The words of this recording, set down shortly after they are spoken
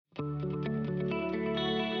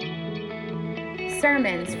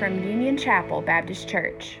Sermons from Union Chapel Baptist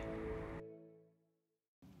Church.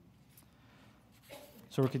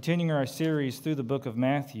 So we're continuing our series through the book of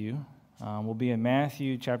Matthew. We'll be in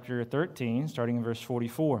Matthew chapter 13, starting in verse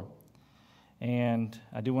 44. And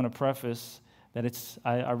I do want to preface that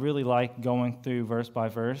I really like going through verse by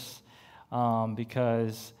verse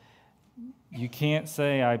because you can't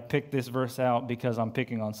say I picked this verse out because I'm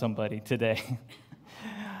picking on somebody today.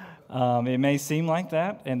 It may seem like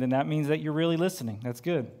that, and then that means that you're really listening. That's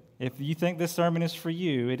good. If you think this sermon is for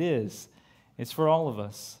you, it is. It's for all of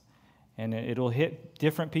us. And it'll hit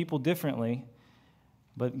different people differently,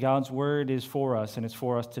 but God's word is for us, and it's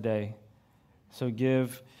for us today. So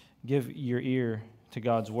give your ear to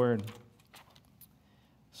God's word.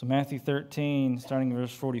 So Matthew 13, starting in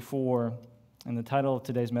verse 44, and the title of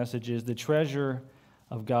today's message is The Treasure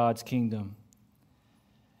of God's Kingdom.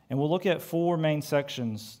 And we'll look at four main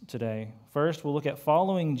sections today. First, we'll look at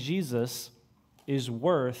following Jesus is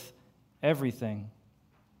worth everything.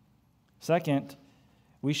 Second,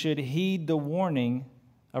 we should heed the warning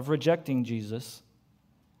of rejecting Jesus.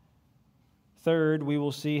 Third, we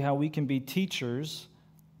will see how we can be teachers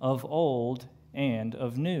of old and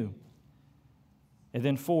of new. And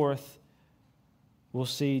then fourth, we'll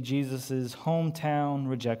see Jesus' hometown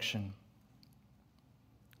rejection.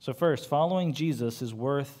 So first, following Jesus is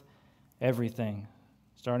worth everything,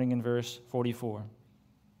 starting in verse 44.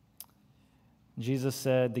 Jesus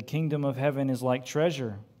said, "The kingdom of heaven is like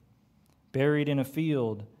treasure buried in a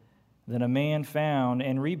field, that a man found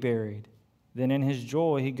and reburied. Then in his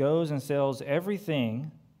joy he goes and sells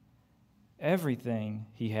everything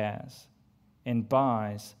he has, and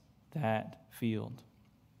buys that field."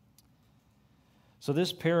 So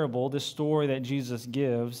this parable, this story that Jesus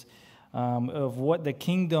gives of what the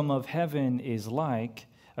kingdom of heaven is like,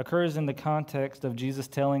 occurs in the context of Jesus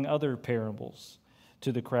telling other parables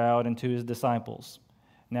to the crowd and to his disciples.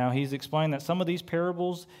 Now, he's explained that some of these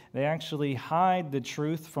parables, they actually hide the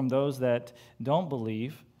truth from those that don't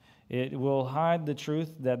believe. It will hide the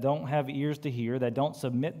truth that don't have ears to hear, that don't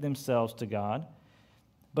submit themselves to God.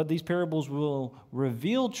 But these parables will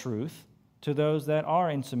reveal truth to those that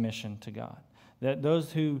are in submission to God, that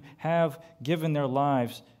those who have given their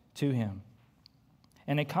lives to him.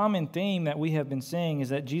 And a common theme that we have been seeing is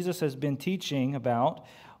that Jesus has been teaching about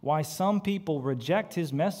why some people reject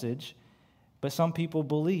his message, but some people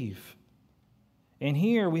believe. And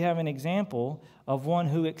here we have an example of one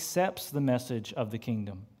who accepts the message of the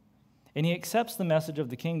kingdom. And he accepts the message of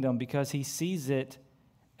the kingdom because he sees it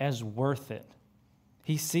as worth it.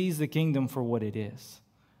 He sees the kingdom for what it is,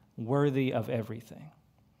 worthy of everything.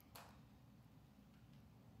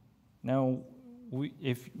 Now,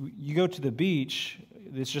 if you go to the beach,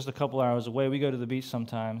 it's just a couple hours away. We go to the beach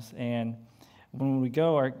sometimes, and when we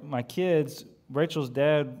go, my kids, Rachel's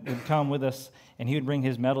dad would come with us, and he would bring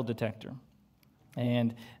his metal detector.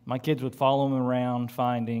 And my kids would follow him around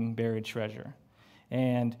finding buried treasure.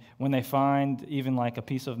 And when they find even like a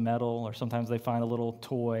piece of metal, or sometimes they find a little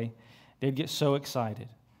toy, they'd get so excited.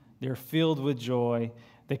 They're filled with joy.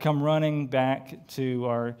 They come running back to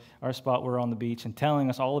our spot where we're on the beach and telling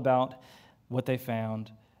us all about what they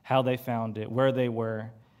found, how they found it, where they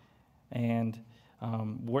were, and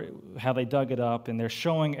how they dug it up, and they're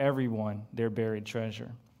showing everyone their buried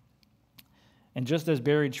treasure. And just as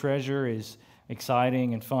buried treasure is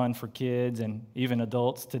exciting and fun for kids and even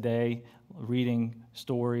adults today, reading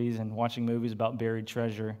stories and watching movies about buried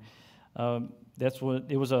treasure,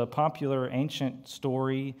 it was a popular ancient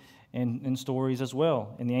story and stories as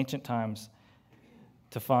well in the ancient times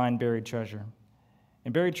to find buried treasure.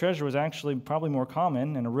 And buried treasure was actually probably more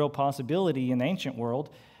common and a real possibility in the ancient world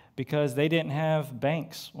because they didn't have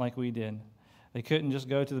banks like we did. They couldn't just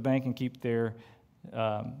go to the bank and keep their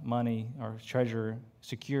money or treasure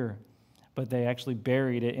secure, but they actually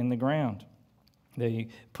buried it in the ground. They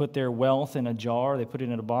put their wealth in a jar, they put it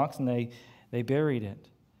in a box, and they buried it.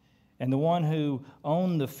 And the one who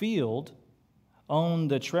owned the field owned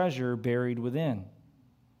the treasure buried within.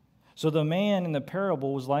 So the man in the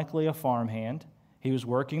parable was likely a farmhand. He was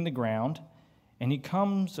working the ground, and he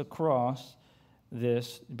comes across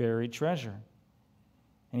this buried treasure.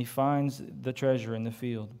 And he finds the treasure in the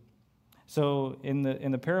field. So in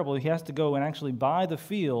the parable, he has to go and actually buy the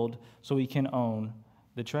field so he can own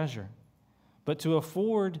the treasure. But to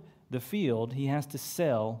afford the field, he has to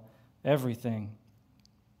sell everything.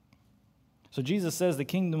 So Jesus says the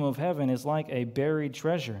kingdom of heaven is like a buried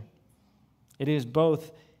treasure. It is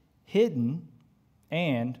both hidden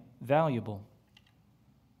and valuable.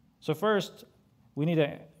 So first, we need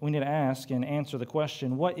to ask and answer the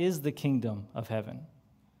question, what is the kingdom of heaven?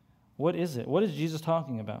 What is it? What is Jesus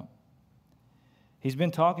talking about? He's been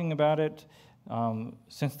talking about it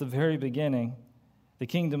since the very beginning. The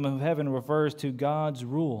kingdom of heaven refers to God's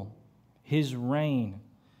rule, his reign.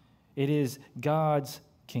 It is God's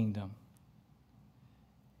kingdom.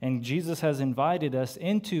 And Jesus has invited us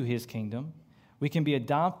into his kingdom. We can be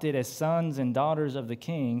adopted as sons and daughters of the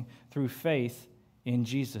King through faith in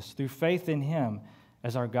Jesus, through faith in him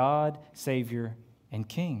as our God, Savior, and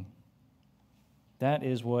King. That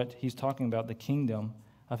is what he's talking about, the kingdom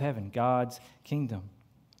of heaven, God's kingdom.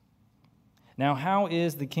 Now, how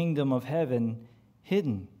is the kingdom of heaven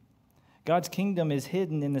hidden? God's kingdom is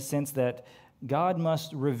hidden in the sense that God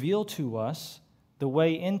must reveal to us the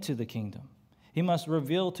way into the kingdom. He must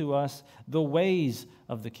reveal to us the ways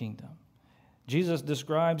of the kingdom. Jesus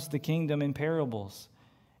describes the kingdom in parables,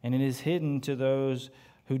 and it is hidden to those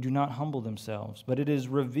who do not humble themselves, but it is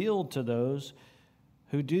revealed to those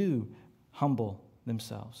who do humble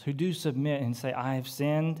themselves, who do submit and say, I have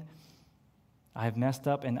sinned, I have messed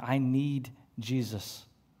up, and I need Jesus.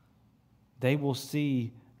 They will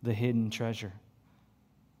see the hidden treasure.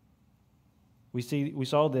 We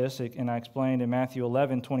saw this, and I explained in Matthew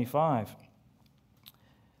 11:25,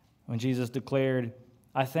 when Jesus declared,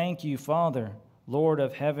 I thank you, Father, Lord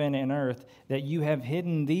of heaven and earth, that you have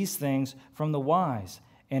hidden these things from the wise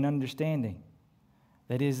and understanding.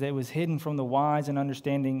 That is, it was hidden from the wise and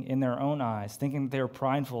understanding in their own eyes, thinking that they are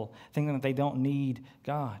prideful, thinking that they don't need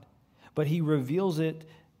God. But he reveals it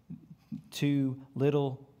to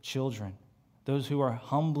little children, those who are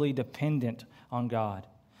humbly dependent on God,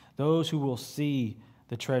 those who will see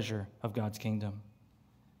the treasure of God's kingdom.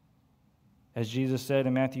 As Jesus said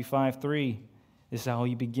in Matthew 5:3, this is how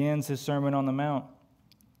he begins his Sermon on the Mount.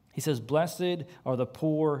 He says, blessed are the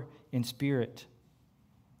poor in spirit,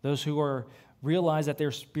 those who realize that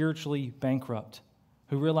they're spiritually bankrupt,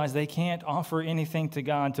 who realize they can't offer anything to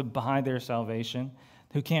God to buy their salvation,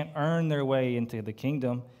 who can't earn their way into the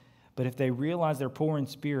kingdom. But if they realize they're poor in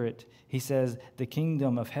spirit, he says the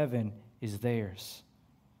kingdom of heaven is theirs.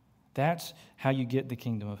 That's how you get the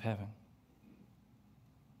kingdom of heaven.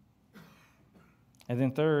 And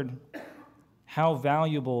then third, how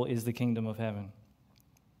valuable is the kingdom of heaven?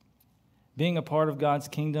 Being a part of God's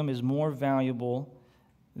kingdom is more valuable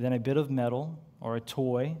than a bit of metal or a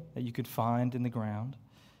toy that you could find in the ground.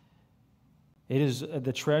 It is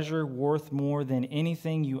the treasure worth more than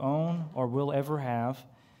anything you own or will ever have.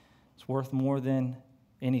 It's worth more than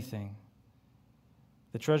anything.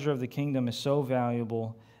 The treasure of the kingdom is so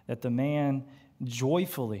valuable that the man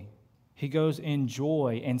joyfully, he goes in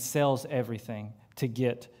joy and sells everything to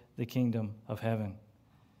get the kingdom of heaven.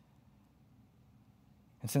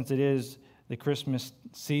 And since it is the Christmas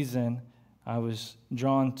season, I was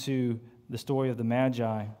drawn to the story of the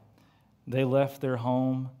Magi. They left their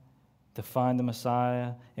home to find the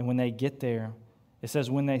Messiah, and when they get there, it says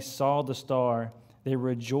when they saw the star, they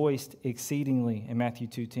rejoiced exceedingly in Matthew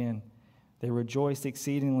 2:10. They rejoiced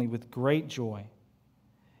exceedingly with great joy.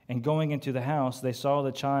 And going into the house, they saw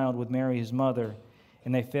the child with Mary his mother,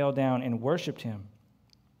 and they fell down and worshiped him.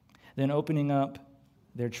 Then opening up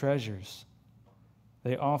their treasures,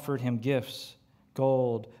 they offered him gifts,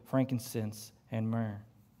 gold, frankincense, and myrrh.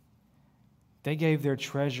 They gave their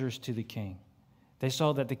treasures to the king. They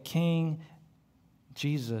saw that the king,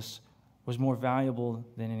 Jesus, was more valuable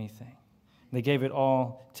than anything. They gave it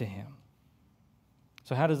all to him.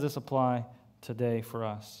 So how does this apply today for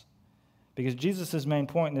us? Because Jesus' main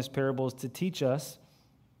point in this parable is to teach us,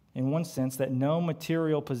 in one sense, that no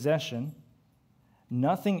material possession,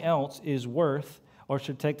 nothing else is worth or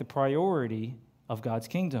should take the priority of God's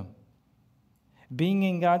kingdom. Being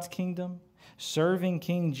in God's kingdom, serving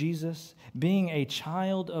King Jesus, being a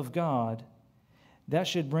child of God, that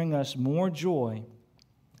should bring us more joy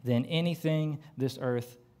than anything this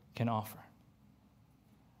earth can offer.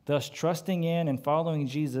 Thus, trusting in and following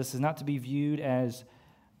Jesus is not to be viewed as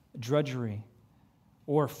drudgery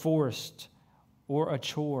or forced or a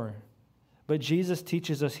chore. But Jesus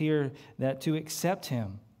teaches us here that to accept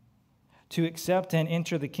him, to accept and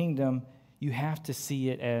enter the kingdom, you have to see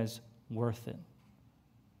it as worth it.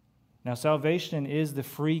 Now, salvation is the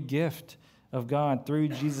free gift of God through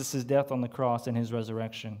Jesus' death on the cross and his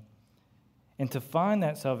resurrection. And to find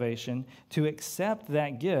that salvation, to accept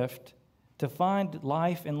that gift, to find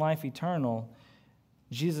life and life eternal,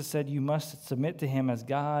 Jesus said you must submit to him as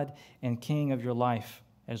God and King of your life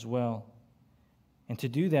as well. And to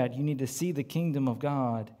do that, you need to see the kingdom of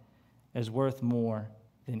God as worth more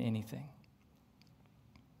than anything.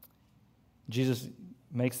 Jesus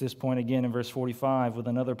makes this point again in verse 45 with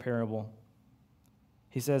another parable.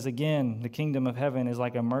 He says, again, the kingdom of heaven is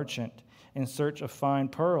like a merchant in search of fine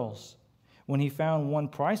pearls. when he found one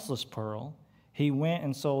priceless pearl, he went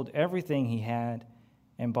and sold everything he had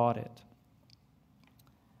and bought it.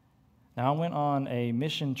 Now, I went on a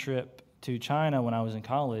mission trip to China when I was in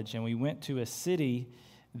college, and we went to a city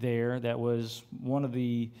there that was one of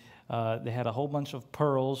the, they had a whole bunch of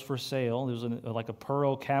pearls for sale. It was like a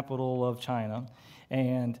pearl capital of China,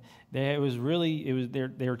 and they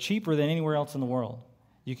were cheaper than anywhere else in the world.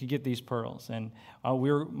 You could get these pearls, and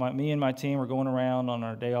me and my team were going around on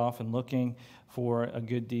our day off and looking for a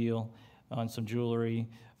good deal on some jewelry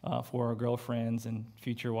for our girlfriends and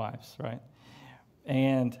future wives, right?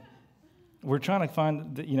 And we're trying to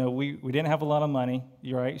find, we didn't have a lot of money,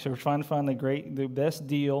 right? So we're trying to find the best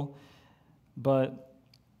deal. But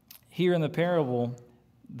here in the parable,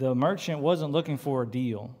 the merchant wasn't looking for a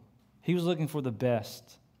deal. He was looking for the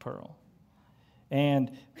best pearl.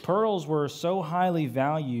 And pearls were so highly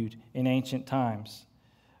valued in ancient times,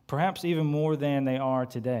 perhaps even more than they are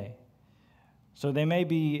today. So they may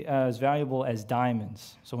be as valuable as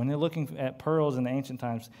diamonds. So when they're looking at pearls in the ancient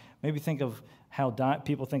times, maybe think of how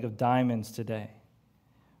people think of diamonds today.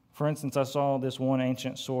 For instance, I saw this one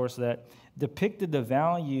ancient source that depicted the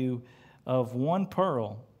value of one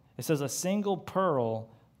pearl. It says a single pearl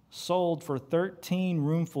sold for 13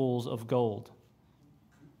 roomfuls of gold.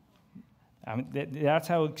 I mean, that's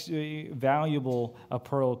how valuable a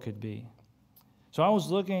pearl could be. So I was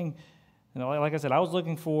looking, like I said, I was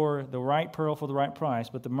looking for the right pearl for the right price,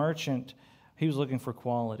 but the merchant, he was looking for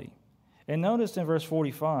quality. And notice in verse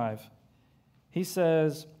 45, he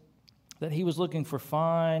says that he was looking for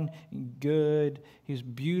fine, good, his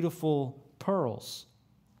beautiful pearls,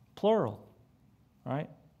 plural, right?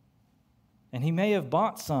 And he may have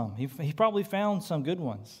bought some. He probably found some good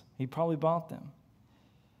ones. He probably bought them.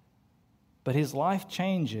 But his life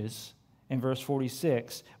changes in verse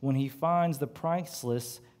 46 when he finds the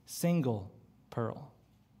priceless single pearl.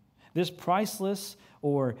 This priceless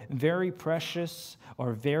or very precious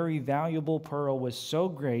or very valuable pearl was so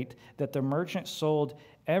great that the merchant sold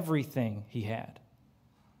everything he had.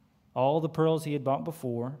 All the pearls he had bought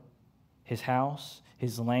before, his house,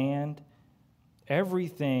 his land,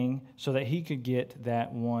 everything so that he could get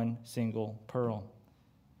that one single pearl.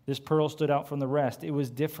 This pearl stood out from the rest. It was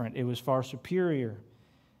different. It was far superior,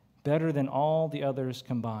 better than all the others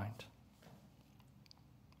combined.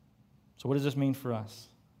 So what does this mean for us?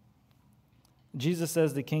 Jesus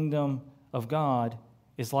says the kingdom of God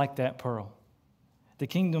is like that pearl. The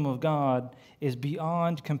kingdom of God is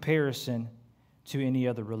beyond comparison to any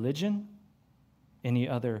other religion, any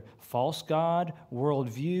other false god,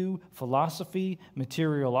 worldview, philosophy,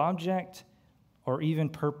 material object, or even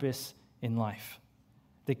purpose in life.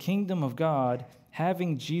 The kingdom of God,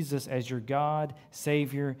 having Jesus as your God,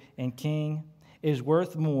 Savior, and King, is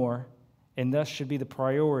worth more and thus should be the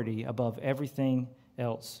priority above everything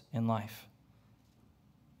else in life.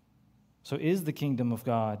 So is the kingdom of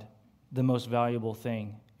God the most valuable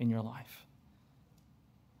thing in your life?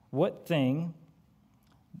 What thing,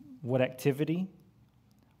 what activity,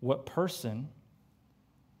 what person,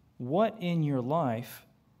 what in your life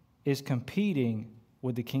is competing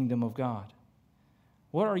with the kingdom of God?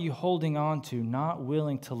 What are you holding on to, not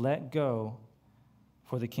willing to let go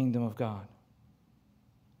for the kingdom of God?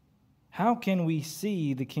 How can we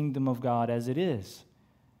see the kingdom of God as it is?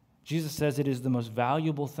 Jesus says it is the most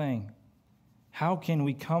valuable thing. How can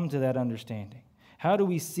we come to that understanding? How do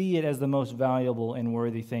we see it as the most valuable and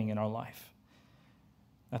worthy thing in our life?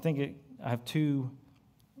 I have two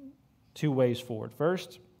ways forward.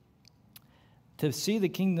 First, to see the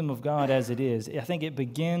kingdom of God as it is, I think it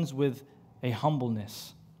begins with a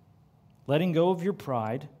humbleness. Letting go of your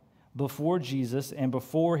pride before Jesus and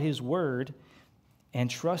before His word, and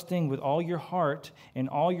trusting with all your heart and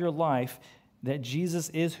all your life that Jesus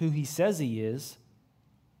is who He says He is,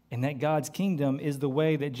 and that God's kingdom is the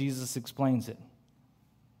way that Jesus explains it.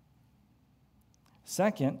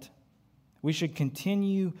 Second, we should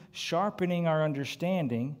continue sharpening our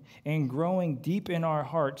understanding and growing deep in our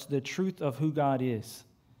hearts the truth of who God is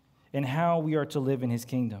and how we are to live in His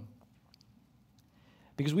kingdom.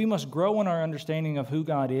 Because we must grow in our understanding of who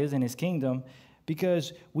God is and His kingdom,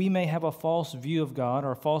 because we may have a false view of God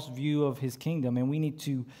or a false view of His kingdom, and we need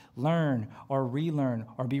to learn or relearn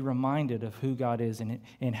or be reminded of who God is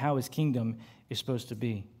and how His kingdom is supposed to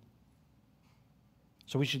be.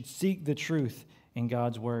 So we should seek the truth in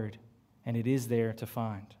God's word, and it is there to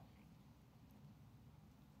find.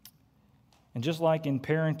 And just like in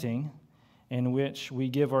parenting, in which we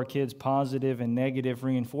give our kids positive and negative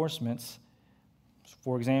reinforcements,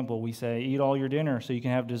 for example, we say, eat all your dinner so you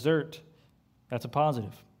can have dessert. That's a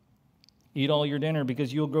positive. Eat all your dinner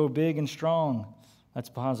because you'll grow big and strong. That's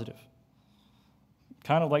positive.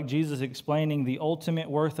 Kind of like Jesus explaining the ultimate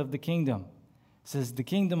worth of the kingdom. It says the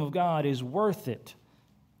kingdom of God is worth it.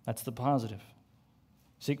 That's the positive.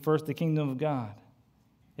 Seek first the kingdom of God.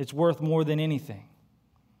 It's worth more than anything.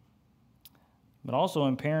 But also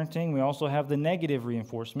in parenting, we also have the negative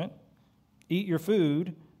reinforcement. Eat your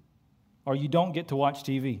food or you don't get to watch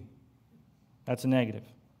TV. That's a negative.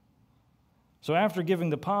 So after giving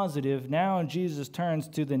the positive, now Jesus turns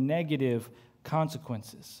to the negative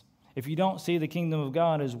consequences. If you don't see the kingdom of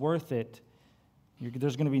God as worth it,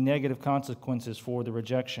 there's going to be negative consequences for the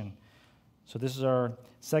rejection. So this is our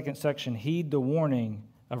second section. Heed the warning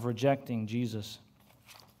of rejecting Jesus.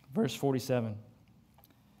 Verse 47.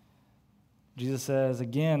 Jesus says,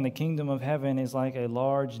 again, the kingdom of heaven is like a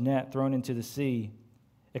large net thrown into the sea.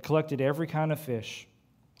 It collected every kind of fish.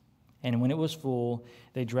 And when it was full,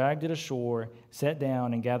 they dragged it ashore, sat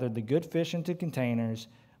down, and gathered the good fish into containers,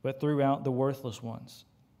 but threw out the worthless ones.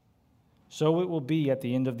 So it will be at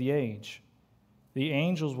the end of the age. The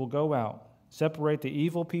angels will go out, separate the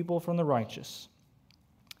evil people from the righteous,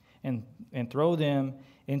 and throw them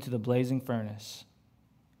into the blazing furnace,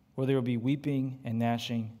 where there will be weeping and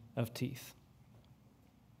gnashing of teeth.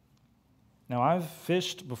 Now, I've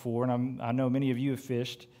fished before, and I know many of you have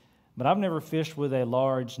fished, but I've never fished with a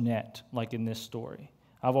large net like in this story.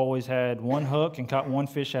 I've always had one hook and caught one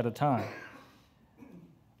fish at a time.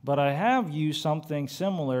 But I have used something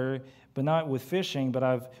similar, but not with fishing,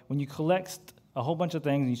 but when you collect a whole bunch of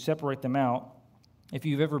things and you separate them out, if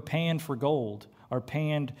you've ever panned for gold or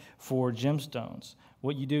panned for gemstones,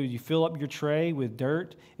 what you do is you fill up your tray with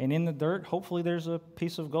dirt, and in the dirt, hopefully there's a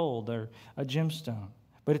piece of gold or a gemstone.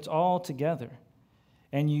 But it's all together.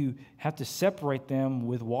 And you have to separate them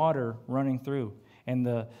with water running through. And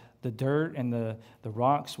the dirt and the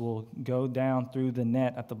rocks will go down through the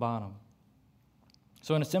net at the bottom.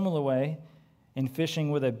 So in a similar way, in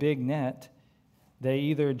fishing with a big net, they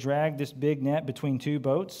either dragged this big net between two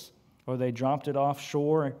boats, or they dropped it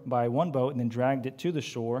offshore by one boat and then dragged it to the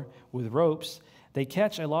shore with ropes. They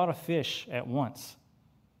catch a lot of fish at once,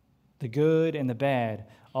 the good and the bad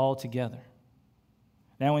all together.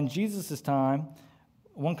 Now, in Jesus' time,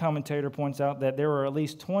 one commentator points out that there were at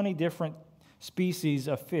least 20 different species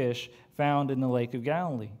of fish found in the Lake of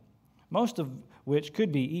Galilee, most of which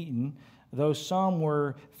could be eaten, though some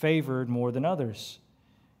were favored more than others.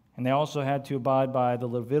 And they also had to abide by the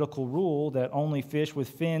Levitical rule that only fish with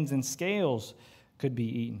fins and scales could be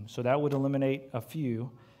eaten. So that would eliminate a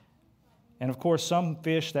few. And of course, some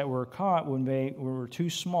fish that were caught were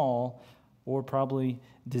too small or probably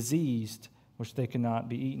diseased, which they could not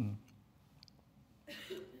be eaten.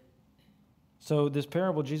 So this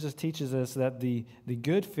parable, Jesus teaches us that the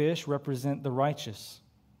good fish represent the righteous,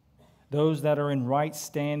 those that are in right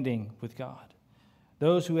standing with God,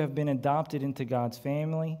 those who have been adopted into God's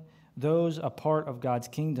family, those a part of God's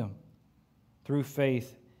kingdom through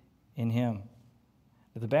faith in Him.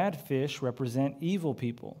 The bad fish represent evil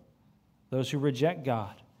people, those who reject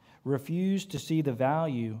God, refuse to see the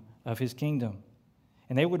value of His kingdom,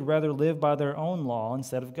 and they would rather live by their own law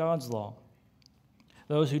instead of God's law.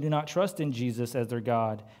 Those who do not trust in Jesus as their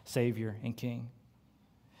God, Savior, and King.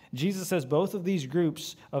 Jesus says both of these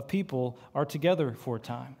groups of people are together for a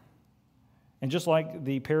time. And just like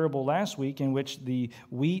the parable last week in which the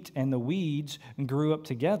wheat and the weeds grew up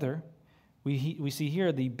together, we see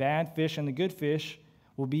here the bad fish and the good fish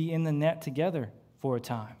will be in the net together for a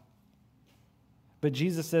time. But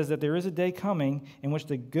Jesus says that there is a day coming in which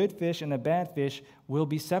the good fish and the bad fish will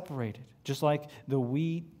be separated, just like the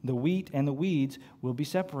wheat and the weeds will be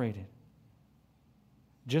separated.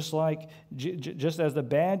 Just as the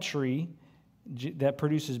bad tree that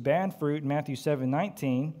produces bad fruit in Matthew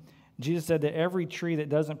 7:19, Jesus said that every tree that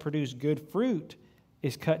doesn't produce good fruit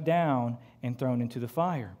is cut down and thrown into the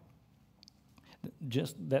fire.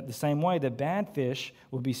 Just that the same way, the bad fish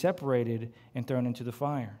will be separated and thrown into the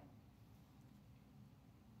fire.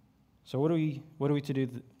 So what are we to do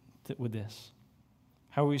with this?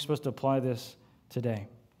 How are we supposed to apply this today?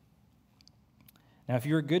 Now, if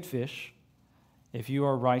you're a good fish, if you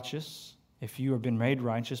are righteous, if you have been made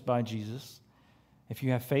righteous by Jesus, if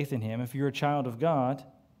you have faith in Him, if you're a child of God,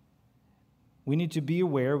 we need to be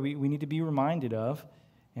aware, we need to be reminded of,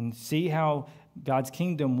 and see how God's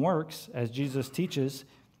kingdom works, as Jesus teaches,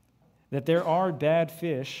 that there are bad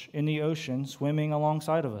fish in the ocean swimming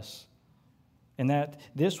alongside of us. And that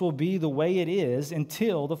this will be the way it is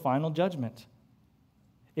until the final judgment.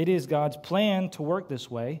 It is God's plan to work this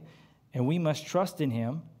way, and we must trust in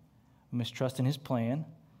Him. We must trust in His plan.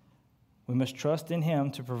 We must trust in Him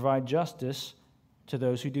to provide justice to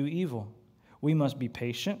those who do evil. We must be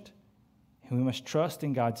patient, and we must trust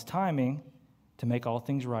in God's timing to make all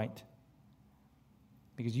things right.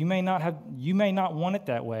 Because you may not want it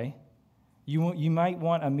that way. You might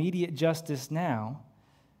want immediate justice now,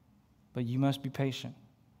 but you must be patient.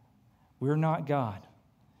 We're not God.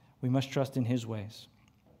 We must trust in his ways.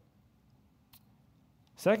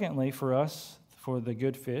 Secondly, for us, for the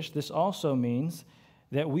good fish, this also means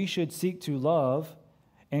that we should seek to love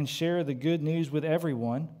and share the good news with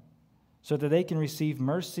everyone so that they can receive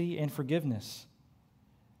mercy and forgiveness.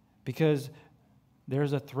 Because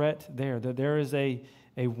there's a threat there. There is a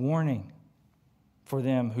warning for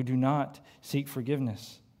them who do not seek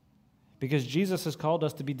forgiveness. Because Jesus has called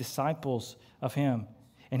us to be disciples of him,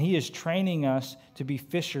 and he is training us to be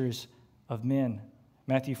fishers of men.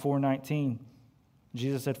 Matthew 4:19,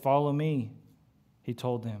 Jesus said, "Follow me," he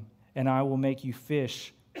told them, "and I will make you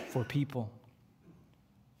fish for people."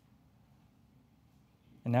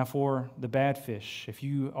 And now for the bad fish. If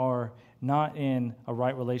you are not in a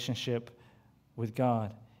right relationship with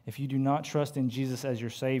God, if you do not trust in Jesus as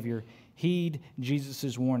your Savior, heed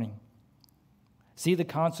Jesus' warning. See the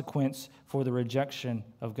consequence for the rejection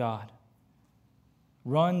of God.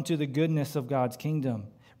 Run to the goodness of God's kingdom.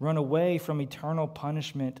 Run away from eternal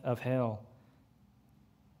punishment of hell.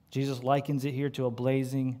 Jesus likens it here to a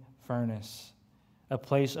blazing furnace, a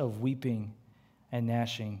place of weeping and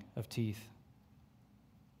gnashing of teeth.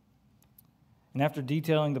 And after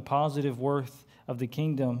detailing the positive worth of the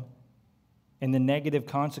kingdom and the negative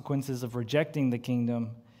consequences of rejecting the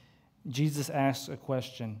kingdom, Jesus asks a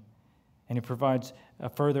question, and he provides a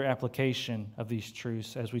further application of these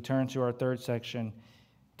truths as we turn to our third section,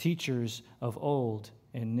 teachers of old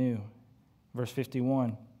and new. Verse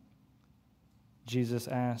 51, Jesus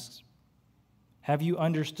asks, "Have you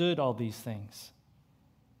understood all these things?"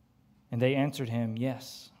 And they answered him,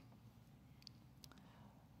 "Yes."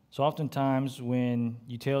 So oftentimes when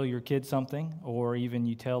you tell your kids something, or even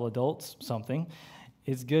you tell adults something,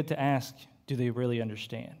 it's good to ask, do they really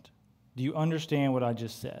understand? Do you understand what I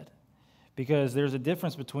just said? Because there's a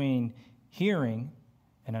difference between hearing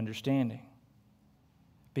and understanding.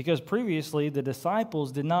 Because previously, the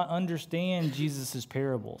disciples did not understand Jesus'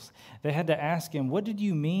 parables. They had to ask him, "What did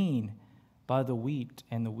you mean by the wheat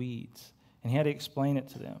and the weeds?" And he had to explain it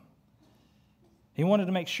to them. He wanted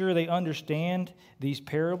to make sure they understand these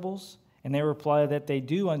parables, and they reply that they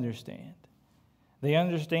do understand. They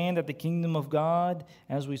understand that the kingdom of God,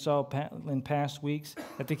 as we saw in past weeks,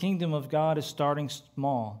 that the kingdom of God is starting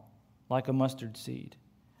small, like a mustard seed.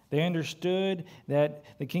 They understood that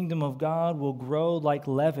the kingdom of God will grow like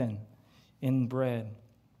leaven in bread,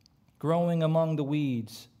 growing among the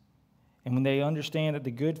weeds. And when they understand that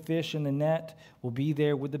the good fish in the net will be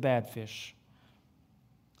there with the bad fish,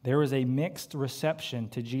 there is a mixed reception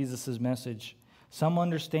to Jesus' message. Some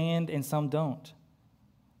understand and some don't.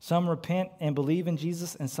 Some repent and believe in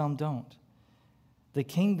Jesus and some don't. The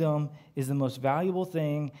kingdom is the most valuable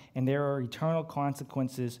thing, and there are eternal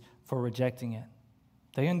consequences for rejecting it.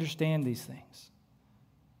 They understand these things.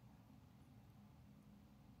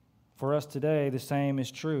 For us today, the same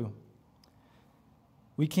is true.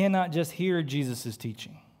 We cannot just hear Jesus'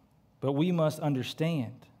 teaching, but we must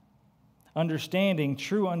understand.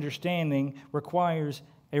 True understanding requires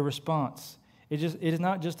a response. It is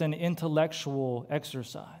not just an intellectual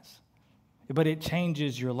exercise, but it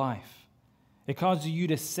changes your life. It causes you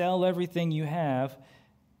to sell everything you have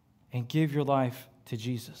and give your life to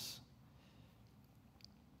Jesus.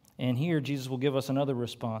 And here, Jesus will give us another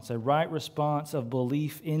response, a right response of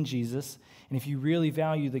belief in Jesus. And if you really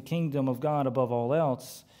value the kingdom of God above all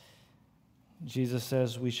else, Jesus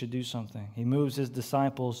says we should do something. He moves his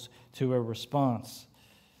disciples to a response.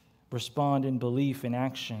 Respond in belief and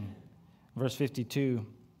action. Verse 52,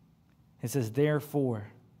 it says,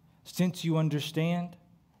 "Therefore, since you understand,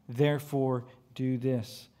 therefore do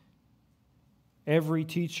this. Every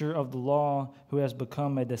teacher of the law who has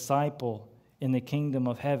become a disciple in the kingdom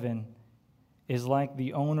of heaven is like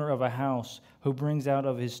the owner of a house who brings out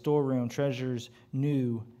of his storeroom treasures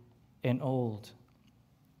new and old."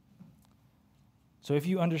 So if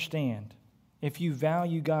you understand, if you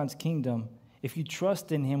value God's kingdom, if you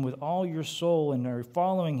trust in him with all your soul and are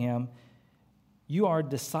following him, you are a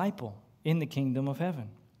disciple in the kingdom of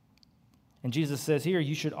heaven. And Jesus says here,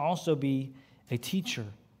 you should also be a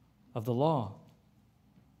teacher of the law.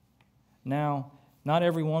 Now, not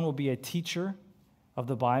everyone will be a teacher of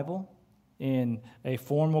the Bible in a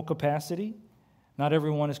formal capacity. Not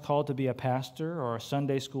everyone is called to be a pastor or a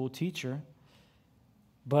Sunday school teacher.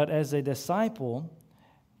 But as a disciple,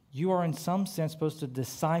 you are in some sense supposed to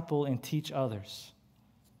disciple and teach others.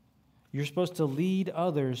 You're supposed to lead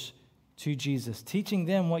others to Jesus, teaching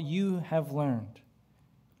them what you have learned.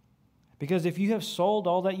 Because if you have sold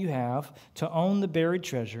all that you have to own the buried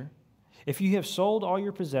treasure, If you have sold all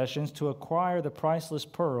your possessions to acquire the priceless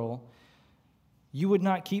pearl, you would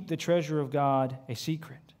not keep the treasure of God a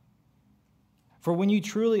secret. For when you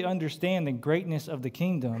truly understand the greatness of the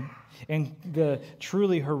kingdom and the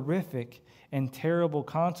truly horrific and terrible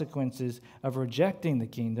consequences of rejecting the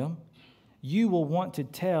kingdom, you will want to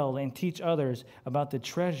tell and teach others about the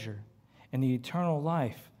treasure and the eternal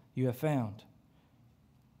life you have found.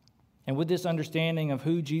 And with this understanding of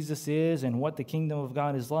who Jesus is and what the kingdom of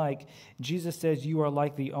God is like, Jesus says you are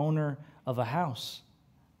like the owner of a house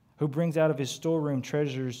who brings out of his storeroom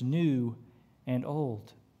treasures new and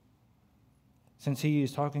old. Since he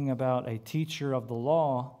is talking about a teacher of the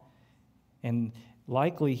law, and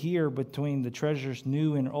likely here between the treasures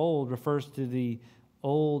new and old refers to the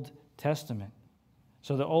Old Testament.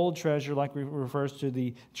 So the old treasure refers to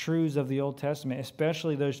the truths of the Old Testament,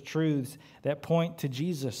 especially those truths that point to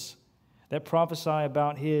Jesus, that prophesy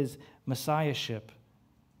about his messiahship.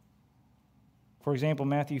 For example,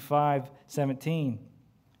 Matthew 5:17,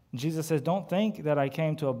 Jesus says, "Don't think that I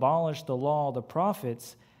came to abolish the law or the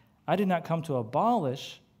prophets. I did not come to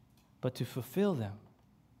abolish, but to fulfill them."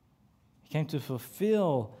 He came to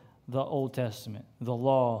fulfill the Old Testament, the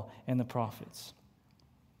law, and the prophets.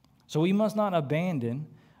 So we must not abandon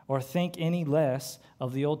or think any less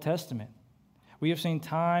of the Old Testament. We have seen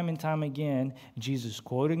time and time again Jesus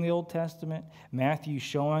quoting the Old Testament, Matthew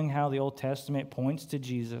showing how the Old Testament points to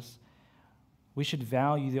Jesus. We should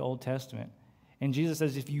value the Old Testament. And Jesus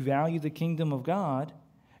says, if you value the kingdom of God,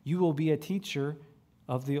 you will be a teacher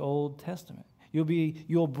of the Old Testament.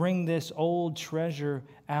 You'll bring this old treasure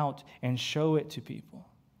out and show it to people.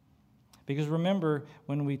 Because remember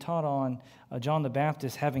when we taught on John the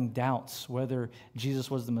Baptist having doubts whether Jesus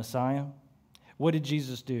was the Messiah, what did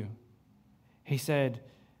Jesus do?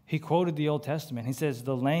 He quoted the Old Testament. He says,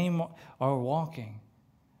 the lame are walking,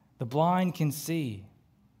 the blind can see.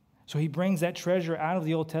 So he brings that treasure out of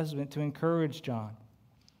the Old Testament to encourage John.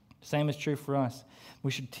 Same is true for us.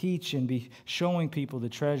 We should teach and be showing people the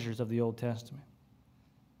treasures of the Old Testament.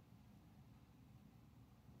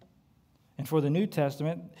 And for the New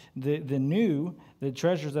Testament, the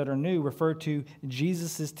treasures that are new refer to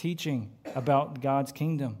Jesus' teaching about God's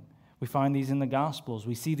kingdom. We find these in the Gospels.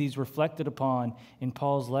 We see these reflected upon in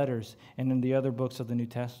Paul's letters and in the other books of the New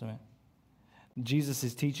Testament. Jesus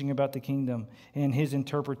is teaching about the kingdom and his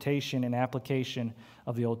interpretation and application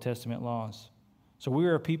of the Old Testament laws. So we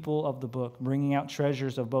are a people of the book, bringing out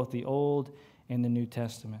treasures of both the Old and the New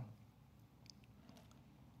Testament.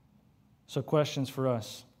 So questions for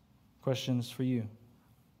us, questions for you.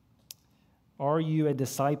 Are you a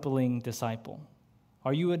discipling disciple?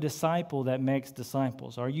 Are you a disciple that makes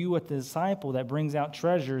disciples? Are you a disciple that brings out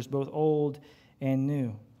treasures, both old and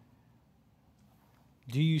new?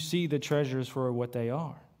 Do you see the treasures for what they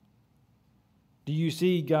are? Do you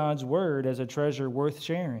see God's word as a treasure worth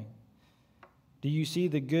sharing? Do you see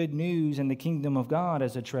the good news and the kingdom of God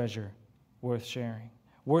as a treasure worth sharing,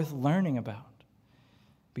 worth learning about?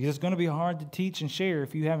 Because it's going to be hard to teach and share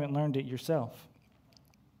if you haven't learned it yourself.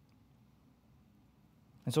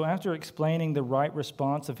 And so after explaining the right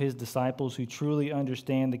response of his disciples who truly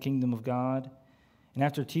understand the kingdom of God, and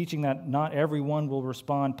after teaching that not everyone will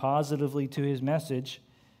respond positively to his message,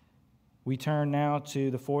 we turn now to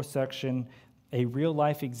the fourth section, a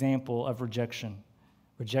real-life example of rejection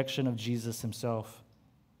of Jesus himself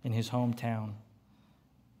in his hometown.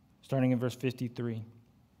 Starting in verse 53.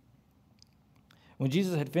 When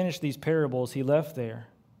Jesus had finished these parables, he left there.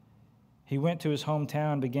 He went to his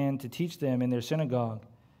hometown and began to teach them in their synagogue,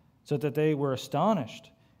 so that they were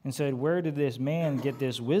astonished and said, "Where did this man get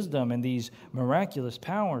this wisdom and these miraculous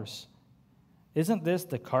powers? Isn't this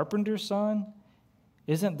the carpenter's son?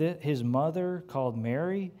 Isn't his mother called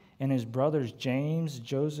Mary, and his brothers James,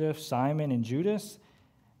 Joseph, Simon, and Judas?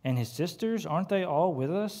 And his sisters, aren't they all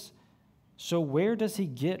with us? So where does he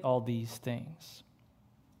get all these things?"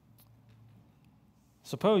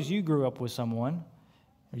 Suppose you grew up with someone,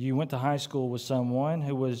 or you went to high school with someone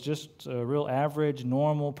who was just a real average,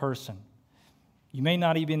 normal person. You may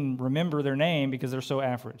not even remember their name because they're so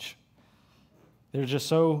average. They're just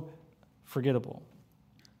so forgettable.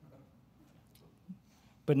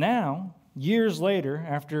 But now, years later,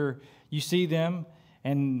 after you see them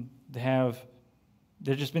and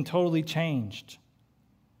they've just been totally changed.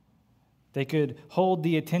 They could hold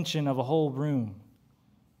the attention of a whole room.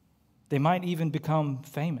 They might even become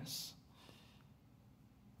famous.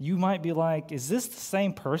 You might be like, is this the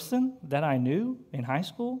same person that I knew in high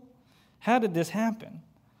school? How did this happen?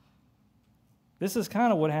 This is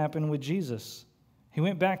kind of what happened with Jesus. He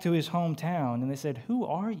went back to his hometown and they said, "Who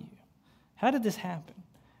are you? How did this happen?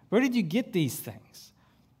 Where did you get these things?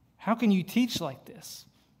 How can you teach like this?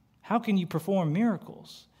 How can you perform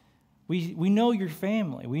miracles? We know your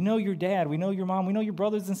family. We know your dad. We know your mom. We know your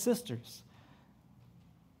brothers and sisters.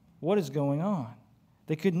 What is going on?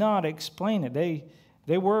 They could not explain it.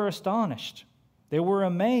 They were astonished. They were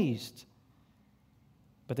amazed.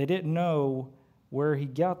 But they didn't know where he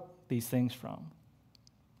got these things from.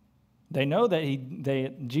 They know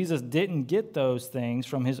that Jesus didn't get those things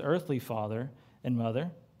from his earthly father and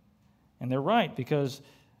mother. And they're right, because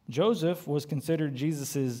Joseph was considered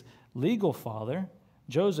Jesus' legal father.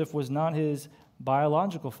 Joseph was not his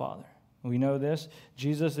biological father. We know this.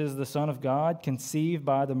 Jesus is the Son of God, conceived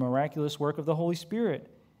by the miraculous work of the Holy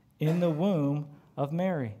Spirit in the womb of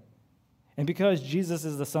Mary. And because Jesus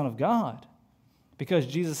is the Son of God, because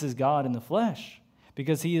Jesus is God in the flesh,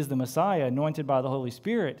 because he is the Messiah anointed by the Holy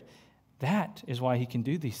Spirit, that is why he can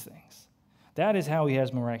do these things. That is how he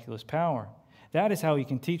has miraculous power. That is how he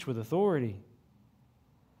can teach with authority.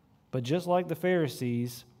 But just like the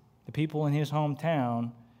Pharisees, the people in his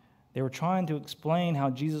hometown, they were trying to explain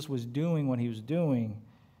how Jesus was doing what he was doing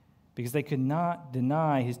because they could not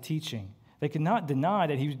deny his teaching. They could not deny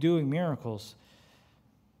that he was doing miracles.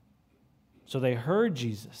 So they heard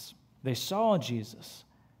Jesus. They saw Jesus,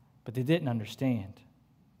 but they didn't understand.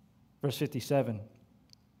 Verse 57,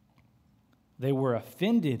 they were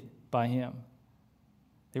offended by him.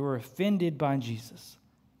 They were offended by Jesus.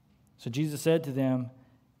 So Jesus said to them,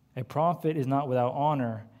 a prophet is not without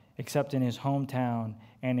honor except in his hometown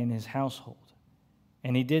and in his household.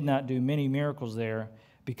 And he did not do many miracles there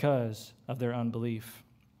because of their unbelief.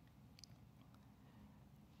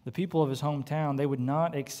 The people of his hometown, they would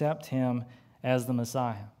not accept him as the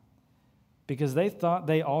Messiah because they thought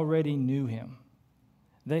they already knew him.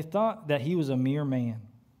 They thought that he was a mere man.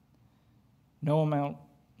 No amount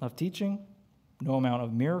of teaching, no amount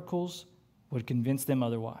of miracles would convince them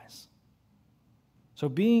otherwise. So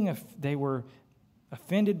they were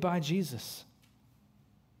offended by Jesus.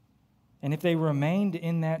 And if they remained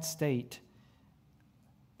in that state,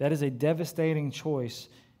 that is a devastating choice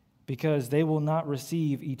because they will not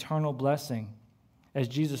receive eternal blessing. As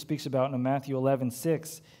Jesus speaks about in Matthew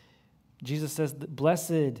 11:6, Jesus says,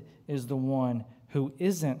 blessed is the one who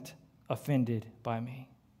isn't offended by me.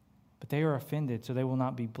 But they are offended, so they will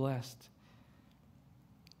not be blessed.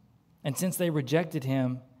 And since they rejected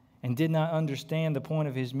him and did not understand the point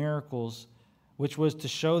of his miracles, which was to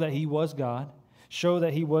show that he was God, show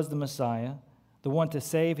that he was the Messiah, the one to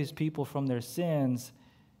save his people from their sins,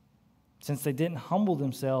 since they didn't humble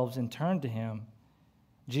themselves and turn to him,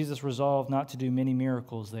 Jesus resolved not to do many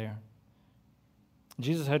miracles there.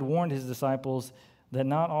 Jesus had warned his disciples that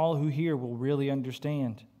not all who hear will really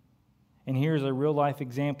understand. And here's a real-life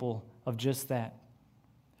example of just that.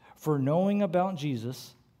 For knowing about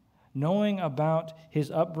Jesus, knowing about his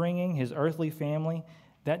upbringing, his earthly family,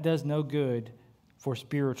 that does no good for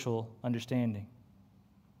spiritual understanding.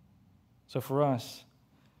 So for us,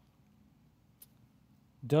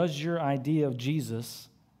 does your idea of Jesus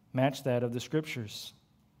match that of the Scriptures?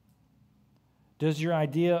 Does your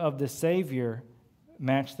idea of the Savior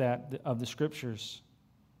match that of the Scriptures?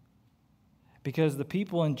 Because the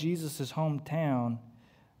people in Jesus' hometown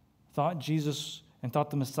thought Jesus and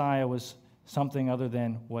thought the Messiah was something other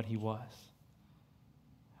than what he was.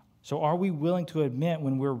 So are we willing to admit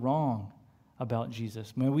when we're wrong about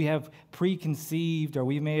Jesus? When we have preconceived or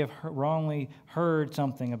we may have wrongly heard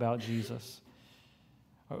something about Jesus?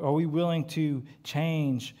 Are we willing to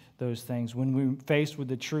change those things when we're faced with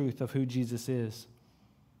the truth of who Jesus is?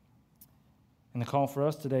 And the call for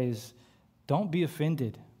us today is don't be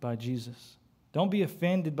offended by Jesus. Don't be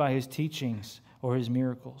offended by his teachings or his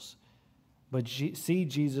miracles, but see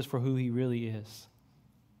Jesus for who he really is.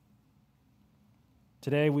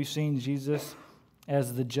 Today we've seen Jesus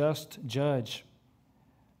as the just judge.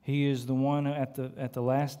 He is the one who at the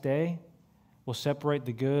last day will separate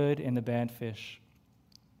the good and the bad fish.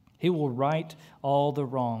 He will right all the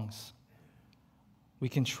wrongs. We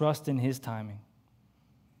can trust in his timing.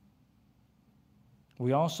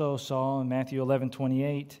 We also saw in Matthew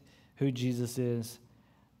 11:28 who Jesus is.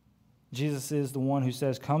 Jesus is the one who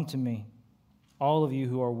says, "Come to me, all of you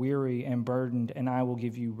who are weary and burdened, and I will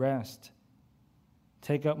give you rest.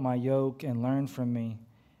 Take up my yoke and learn from me,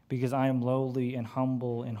 because I am lowly and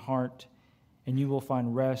humble in heart, and you will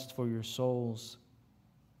find rest for your souls.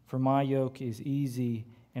 For my yoke is easy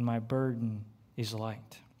and my burden is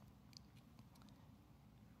light."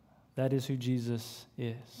 That is who Jesus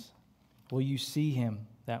is. Will you see him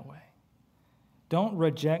that way? Don't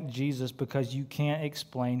reject Jesus because you can't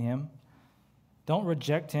explain him. Don't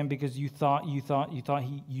reject him because you thought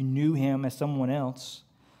you knew him as someone else.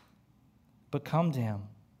 But come to him,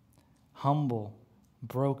 humble,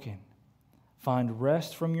 broken, Find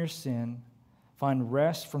rest from your sin. Find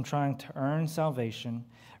rest from trying to earn salvation.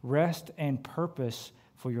 Rest and purpose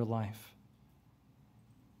for your life.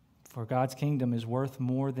 For God's kingdom is worth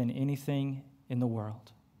more than anything in the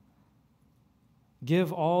world.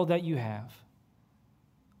 Give all that you have,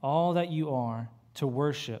 all that you are, to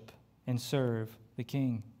worship and serve the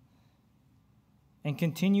King. And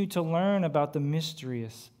continue to learn about the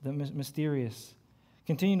mysterious.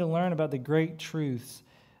 Continue to learn about the great truths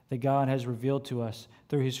that God has revealed to us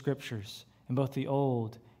through His Scriptures, in both the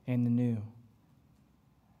Old and the New.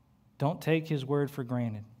 Don't take His word for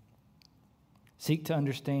granted. Seek to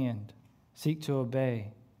understand. Seek to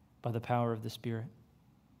obey by the power of the Spirit.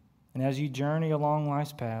 And as you journey along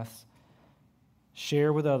life's paths,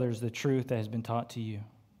 share with others the truth that has been taught to you.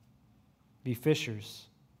 Be fishers.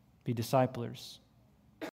 Be disciplers.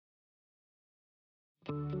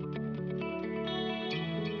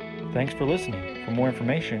 Thanks for listening. For more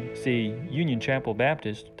information, see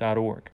unionchapelbaptist.org.